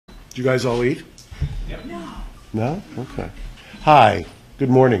Did you guys all eat? No? Okay. Hi, good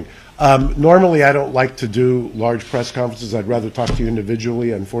morning. Normally I don't like to do large press conferences. I'd rather talk to you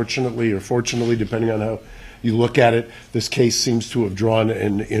individually. Unfortunately, or fortunately, depending on how you look at it, this case seems to have drawn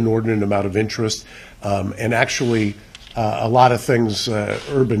an inordinate amount of interest. And actually, a lot of things,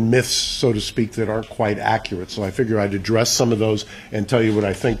 urban myths, so to speak, that aren't quite accurate. So I figure I'd address some of those and tell you what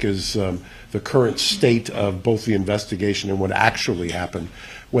I think is the current state of both the investigation and what actually happened.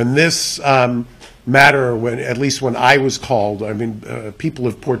 When this matter, at least when I was called, I mean, people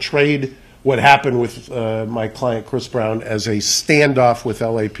have portrayed what happened with my client Chris Brown as a standoff with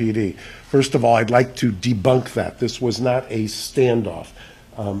LAPD. First of all, I'd like to debunk that. This was not a standoff.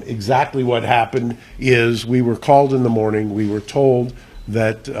 Exactly what happened is we were called in the morning. We were told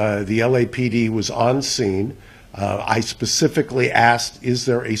that the LAPD was on scene. I specifically asked, is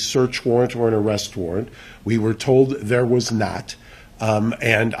there a search warrant or an arrest warrant? We were told there was not.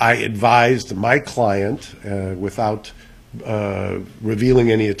 And I advised my client, without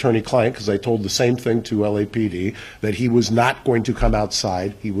revealing any attorney-client, because I told the same thing to LAPD, that he was not going to come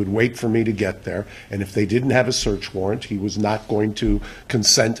outside. He would wait for me to get there. And if they didn't have a search warrant, he was not going to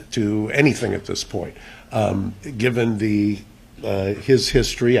consent to anything at this point. Given his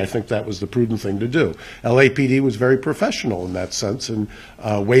history, I think that was the prudent thing to do. LAPD was very professional in that sense and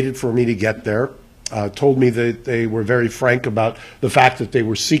waited for me to get there. Told me that they were very frank about the fact that they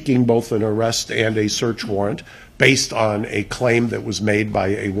were seeking both an arrest and a search warrant based on a claim that was made by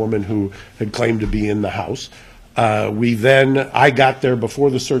a woman who had claimed to be in the house. I got there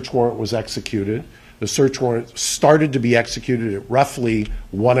before the search warrant was executed. The search warrant started to be executed at roughly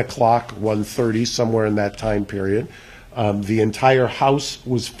 1 o'clock, 1:30, somewhere in that time period. The entire house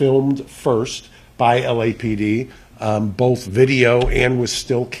was filmed first by LAPD, both video and with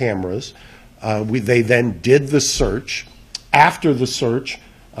still cameras. They then did the search. After the search,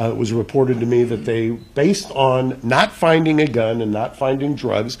 it was reported to me that they, based on not finding a gun and not finding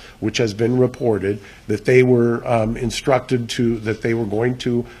drugs, which has been reported, that they were instructed that they were going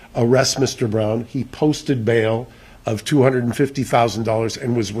to arrest Mr. Brown. He posted bail of $250,000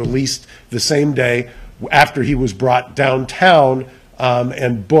 and was released the same day after he was brought downtown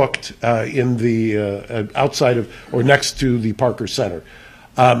and booked in the outside of or next to the Parker Center.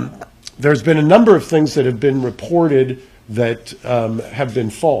 There's been a number of things that have been reported that have been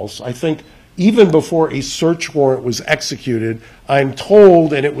false. I think even before a search warrant was executed, I'm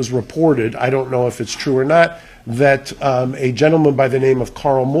told, and it was reported, I don't know if it's true or not, that a gentleman by the name of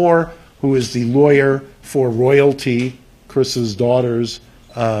Carl Moore, who is the lawyer for Royalty, Chris's daughter's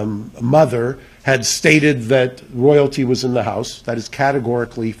mother, had stated that Royalty was in the house. That is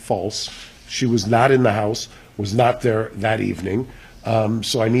categorically false. She was not in the house, was not there that evening.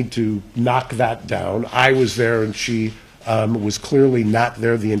 So I need to knock that down. I was there and she was clearly not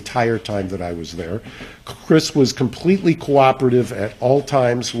there the entire time that I was there. Chris was completely cooperative at all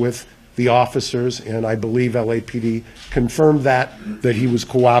times with the officers, and I believe LAPD confirmed that he was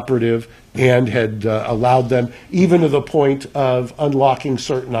cooperative and had allowed them, even to the point of unlocking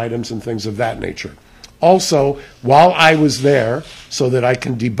certain items and things of that nature. Also, while I was there, so that I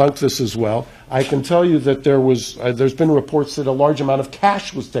can debunk this as well, I can tell you that there's been reports that a large amount of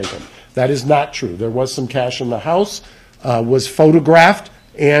cash was taken. That is not true. There was some cash in the house, was photographed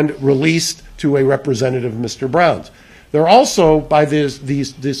and released to a representative of Mr. Brown's. There also, by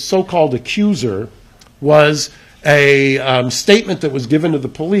this so-called accuser, was a statement that was given to the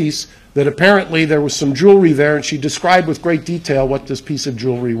police that apparently there was some jewelry there, and she described with great detail what this piece of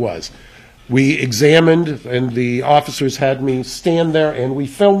jewelry was. We examined, and the officers had me stand there, and we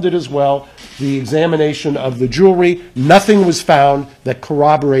filmed it as well, the examination of the jewelry. Nothing was found that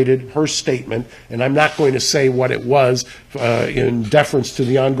corroborated her statement, and I'm not going to say what it was in deference to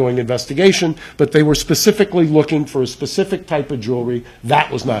the ongoing investigation, but they were specifically looking for a specific type of jewelry.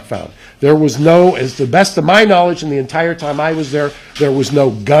 That was not found. There was no, as the best of my knowledge in the entire time I was there was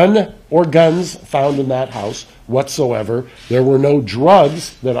no gun or guns found in that house whatsoever. There were no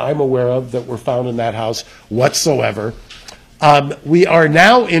drugs that I'm aware of that were found in that house whatsoever. We are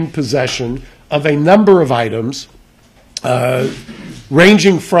now in possession of a number of items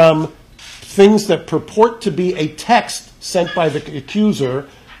ranging from things that purport to be a text sent by the accuser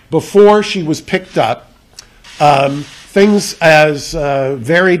before she was picked up, things as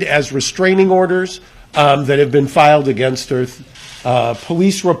varied as restraining orders that have been filed against her,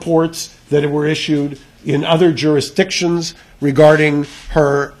 police reports that were issued in other jurisdictions regarding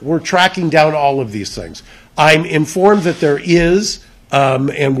her. We're tracking down all of these things. I'm informed that there is,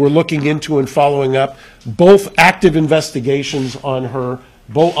 and we're looking into and following up, both active investigations on her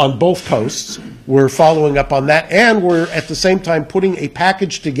on both coasts. We're following up on that, and we're at the same time putting a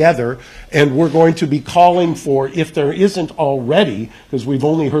package together, and we're going to be calling for, if there isn't already, because we've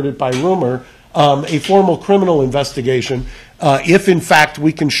only heard it by rumor, a formal criminal investigation, if in fact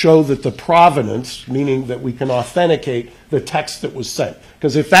we can show that the provenance, meaning that we can authenticate the text that was sent.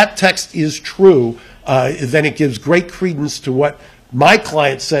 Because if that text is true, then it gives great credence to what my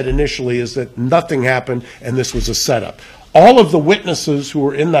client said initially, is that nothing happened and this was a setup. All of the witnesses who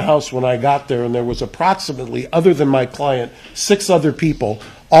were in the house when I got there, and there was approximately, other than my client, 6 other people,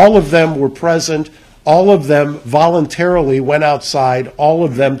 all of them were present. All of them voluntarily went outside. All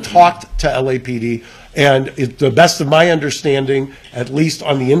of them talked to LAPD. And the best of my understanding, at least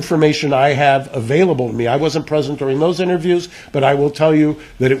on the information I have available to me, I wasn't present during those interviews, but I will tell you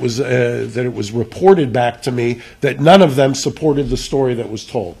that it was reported back to me that none of them supported the story that was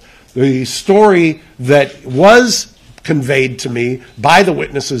told. The story that was conveyed to me by the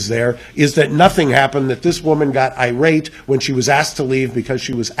witnesses there is that nothing happened, that this woman got irate when she was asked to leave because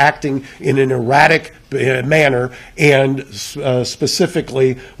she was acting in an erratic manner, and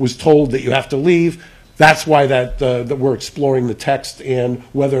specifically was told that you have to leave. That's why that we're exploring the text and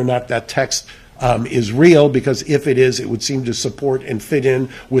whether or not that text is real, because if it is, it would seem to support and fit in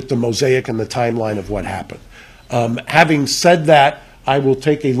with the mosaic and the timeline of what happened. Having said that, I will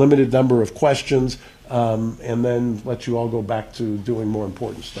take a limited number of questions and then let you all go back to doing more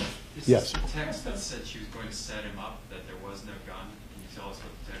important stuff. Yes? The text that said she was going to set him up, that there was no gun. Can you tell us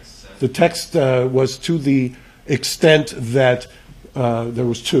what the text said? The text was to the extent that there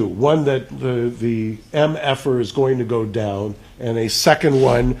was 2. One, that the MFer is going to go down, and a second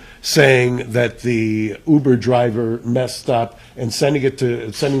one saying that the Uber driver messed up and sending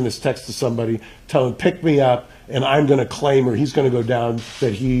this text to somebody, telling, pick me up, and I'm going to claim, or he's going to go down,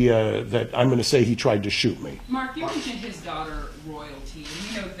 that I'm going to say he tried to shoot me. Mark, you mentioned his daughter, Royalty, and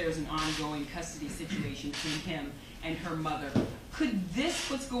we know that there's an ongoing custody situation between him and her mother. Could this,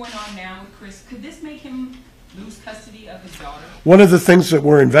 what's going on now with Chris, could this make him lose custody of his daughter? One of the things that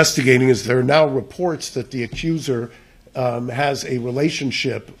we're investigating is there are now reports that the accuser has a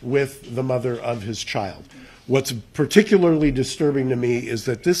relationship with the mother of his child. What's particularly disturbing to me is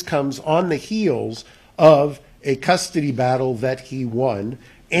that this comes on the heels of a custody battle that he won,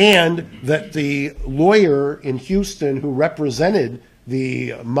 and that the lawyer in Houston who represented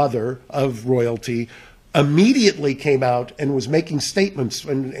the mother of Royalty immediately came out and was making statements,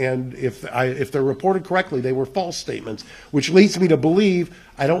 and if they're reported correctly, they were false statements, which leads me to believe,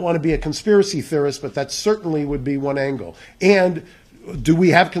 I don't want to be a conspiracy theorist, but that certainly would be one angle. And do we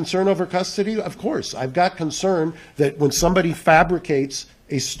have concern over custody? Of course. I've got concern that when somebody fabricates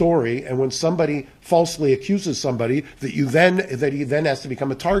a story and when somebody falsely accuses somebody, that he then has to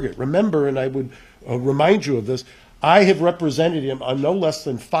become a target. Remember, and I would remind you of this, I have represented him on no less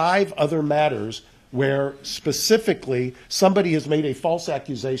than 5 other matters where specifically somebody has made a false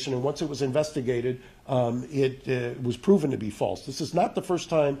accusation, and once it was investigated, it was proven to be false. This is not the first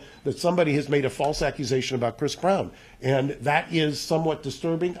time that somebody has made a false accusation about Chris Brown, and that is somewhat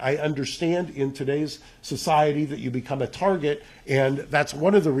disturbing. I understand in today's society that you become a target, and that's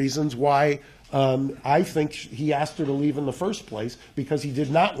one of the reasons why I think he asked her to leave in the first place, because he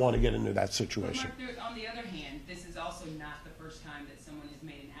did not want to get into that situation. But Mark, on the other hand, this is also not the first time that someone has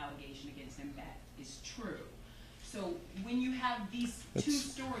made an allegation against him that is true. So when you have these 2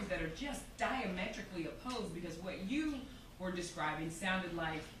 stories that are just diametrically opposed, because what you were describing sounded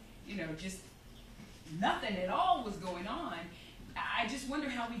like, you know, just nothing at all was going on. I just wonder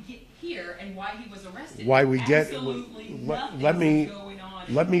how we get here and why he was arrested. Why we get, absolutely nothing was going on.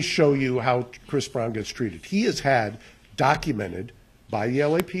 Let me show you how Chris Brown gets treated. He has had documented by the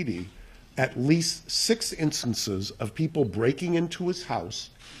LAPD at least 6 instances of people breaking into his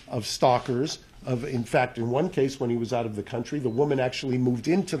house, of stalkers. In fact, in one case, when he was out of the country, the woman actually moved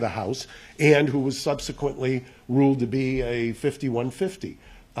into the house, and who was subsequently ruled to be a 5150.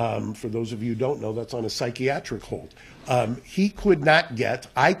 For those of you who don't know, that's on a psychiatric hold. I could not get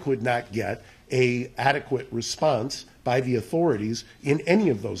an adequate response by the authorities in any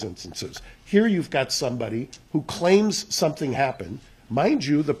of those instances. Here you've got somebody who claims something happened. Mind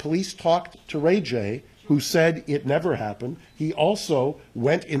you, the police talked to Ray J, who said it never happened. He also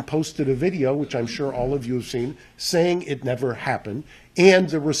went and posted a video, which I'm sure all of you have seen, saying it never happened. And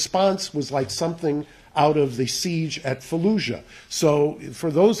the response was like something out of the siege at Fallujah. So for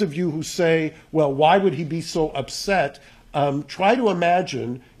those of you who say, well, why would he be so upset? Try to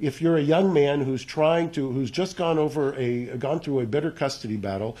imagine if you're a young man who's just gone through a bitter custody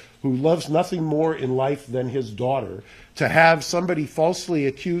battle, who loves nothing more in life than his daughter, to have somebody falsely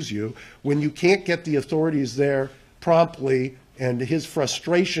accuse you when you can't get the authorities there promptly And his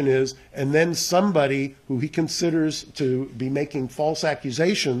frustration is, and then somebody who he considers to be making false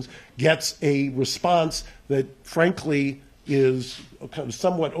accusations gets a response that frankly is kind of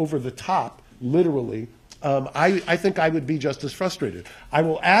somewhat over the top, literally. I think I would be just as frustrated. I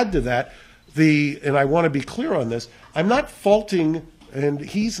will add to that, and I want to be clear on this, I'm not faulting, and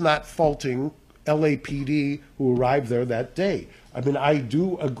he's not faulting LAPD who arrived there that day. I mean, I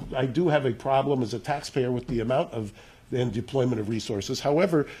do have a problem as a taxpayer with the amount of and deployment of resources.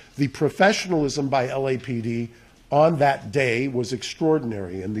 However, the professionalism by LAPD on that day was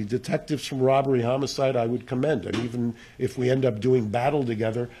extraordinary, and the detectives from robbery homicide I would commend. And even if we end up doing battle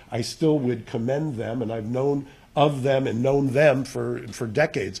together, I still would commend them, and I've known of them and known them for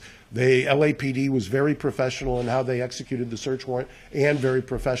decades. The LAPD was very professional in how they executed the search warrant and very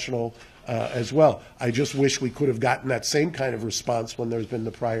professional as well. I just wish we could have gotten that same kind of response when there's been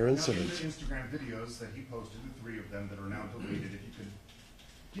the prior incidents. Now, in the Instagram videos that he posted, the 3 of them that are now deleted, if you could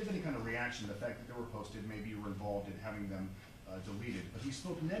give any kind of reaction to the fact that they were posted, maybe you were involved in having them deleted. But he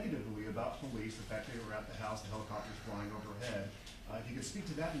spoke negatively about police, the fact they were at the house, the helicopters flying overhead. If you could speak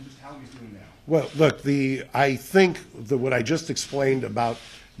to that and just how he's doing now. Well, look, I think that what I just explained about,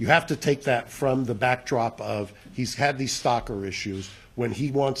 you have to take that from the backdrop of he's had these stalker issues. When he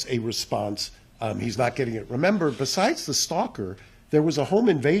wants a response, he's not getting it. Remember, besides the stalker, there was a home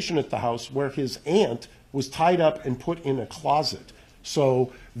invasion at the house where his aunt was tied up and put in a closet.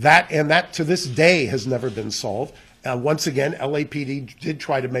 So that to this day has never been solved. Once again, LAPD did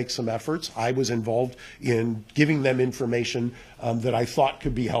try to make some efforts. I was involved in giving them information that I thought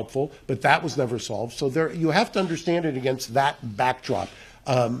could be helpful, but that was never solved. So you have to understand it against that backdrop.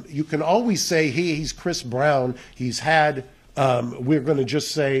 You can always say, hey, he's Chris Brown. He's had, we're going to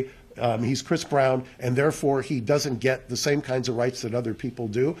just say he's Chris Brown, and therefore he doesn't get the same kinds of rights that other people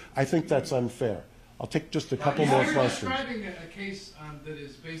do. I think that's unfair. I'll take just a couple more questions. You're describing a case that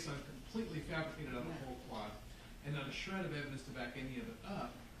is based on completely fabricated on the whole plot and not a shred of evidence to back any of it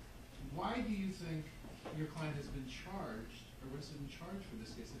up. Why do you think your client has been charged, or was been charged for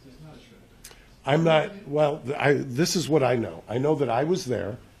this case if there's not a shred of evidence? I'm not, well, this is what I know. I know that I was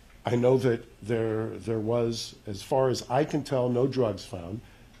there. I know that there was, as far as I can tell, no drugs found.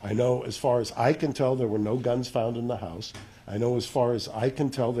 I know, as far as I can tell, there were no guns found in the house. I know, as far as I can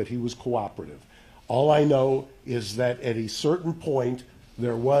tell, that he was cooperative. All I know is that at a certain point,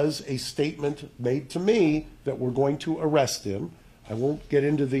 there was a statement made to me that we're going to arrest him. I won't get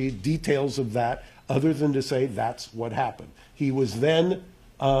into the details of that other than to say that's what happened. He was then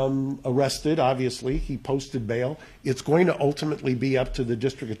arrested, obviously. He posted bail. It's going to ultimately be up to the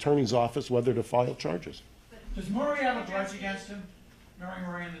district attorney's office whether to file charges. Does Murray have a grudge against him?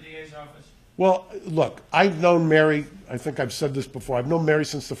 Murray in the DA's office? Well, look, I've known Mary, I think I've said this before, I've known Mary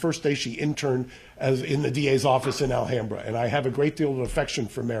since the first day she interned in the DA's office in Alhambra, and I have a great deal of affection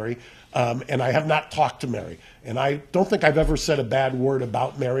for Mary, and I have not talked to Mary. And I don't think I've ever said a bad word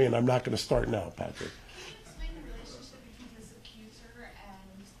about Mary, and I'm not going to start now, Patrick. Can you explain the relationship between this accuser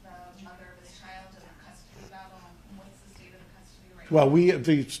and the mother of his child and their custody battle, and what's the state of the custody right now? Well,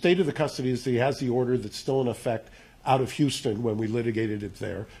 the state of the custody is he has the order that's still in effect out of Houston when we litigated it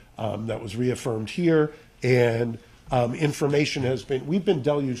there. That was reaffirmed here, and information has been, we've been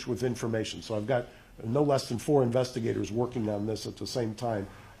deluged with information. So I've got no less than 4 investigators working on this at the same time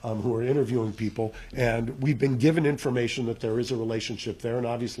who are interviewing people, and we've been given information that there is a relationship there, and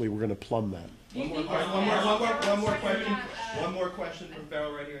obviously we're going to plumb that. One more question from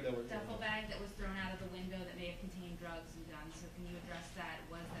Farrell right here. Duffel bag that was thrown out of the window that may have contained drugs and guns. So can you address that?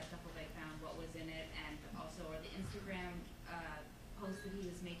 Was that duffel bag found? What was in it? And also, are the Instagram posts that he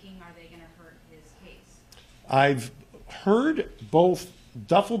was making, are they going to hurt his case? I've heard both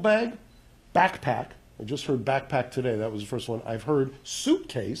duffel bag, backpack. I just heard backpack today. That was the first one. I've heard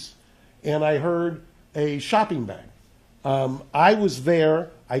suitcase, and I heard a shopping bag. I was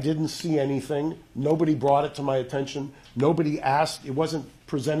there. I didn't see anything. Nobody brought it to my attention. Nobody asked. It wasn't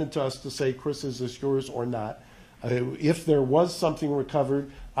presented to us to say, Chris, is this yours or not? If there was something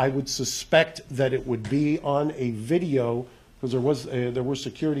recovered, I would suspect that it would be on a video, because there were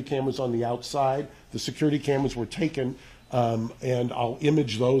security cameras on the outside. The security cameras were taken, and I'll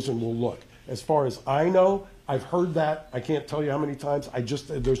image those and we'll look. As far as I know, I've heard that. I can't tell you how many times.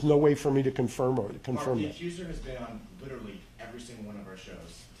 There's no way for me to confirm that. The accuser has been on literally every single one of our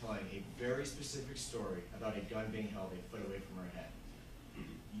shows, telling a very specific story about a gun being held a foot away from her head.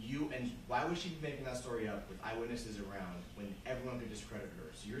 And why would she be making that story up with eyewitnesses around when everyone could discredit her?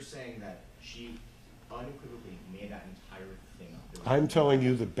 So you're saying that she unequivocally made that entire thing up? I'm telling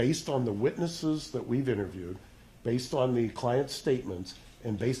you that based on the witnesses that we've interviewed, based on the client's statements,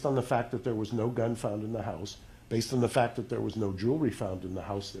 and based on the fact that there was no gun found in the house, based on the fact that there was no jewelry found in the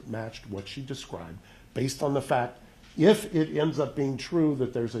house that matched what she described, based on the fact, if it ends up being true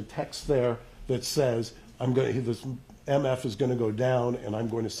that there's a text there that says, this MF is going to go down and I'm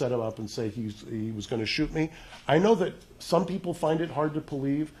going to set him up and say he was going to shoot me. I know that some people find it hard to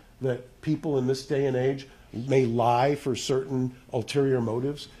believe that people in this day and age may lie for certain ulterior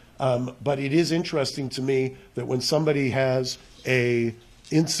motives. But it is interesting to me that when somebody has a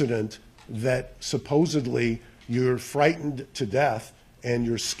incident that supposedly you're frightened to death and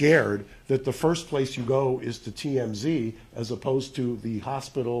you're scared, that the first place you go is to TMZ as opposed to the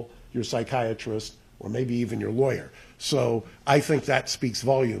hospital, your psychiatrist, or maybe even your lawyer. So I think that speaks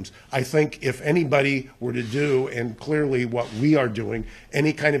volumes. I think if anybody were to do, and clearly what we are doing,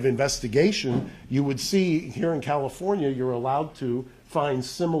 any kind of investigation, you would see here in California, you're allowed to find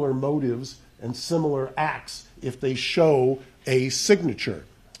similar motives and similar acts if they show a signature.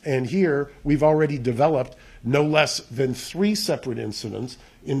 And here, we've already developed no less than 3 separate incidents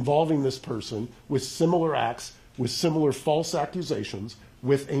involving this person with similar acts, with similar false accusations,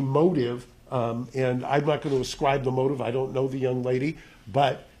 with a motive, and I'm not going to ascribe the motive, I don't know the young lady,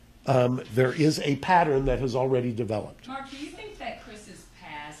 but there is a pattern that has already developed. Mark, do you think that Chris's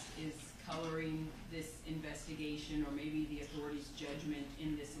past is coloring this investigation, or maybe the authorities' judgment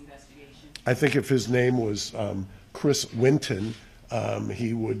in this investigation? I think if his name was Chris Winton,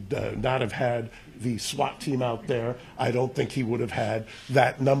 he would not have had the SWAT team out there. I don't think he would have had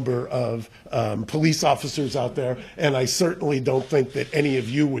that number of police officers out there, and I certainly don't think that any of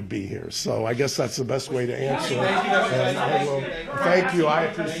you would be here. So I guess that's the best way to answer it. And I will, thank you, I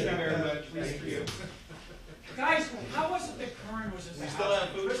appreciate it. Guys, how was it that Curran was in the house?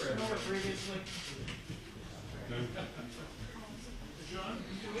 Did Chris know her previously? John,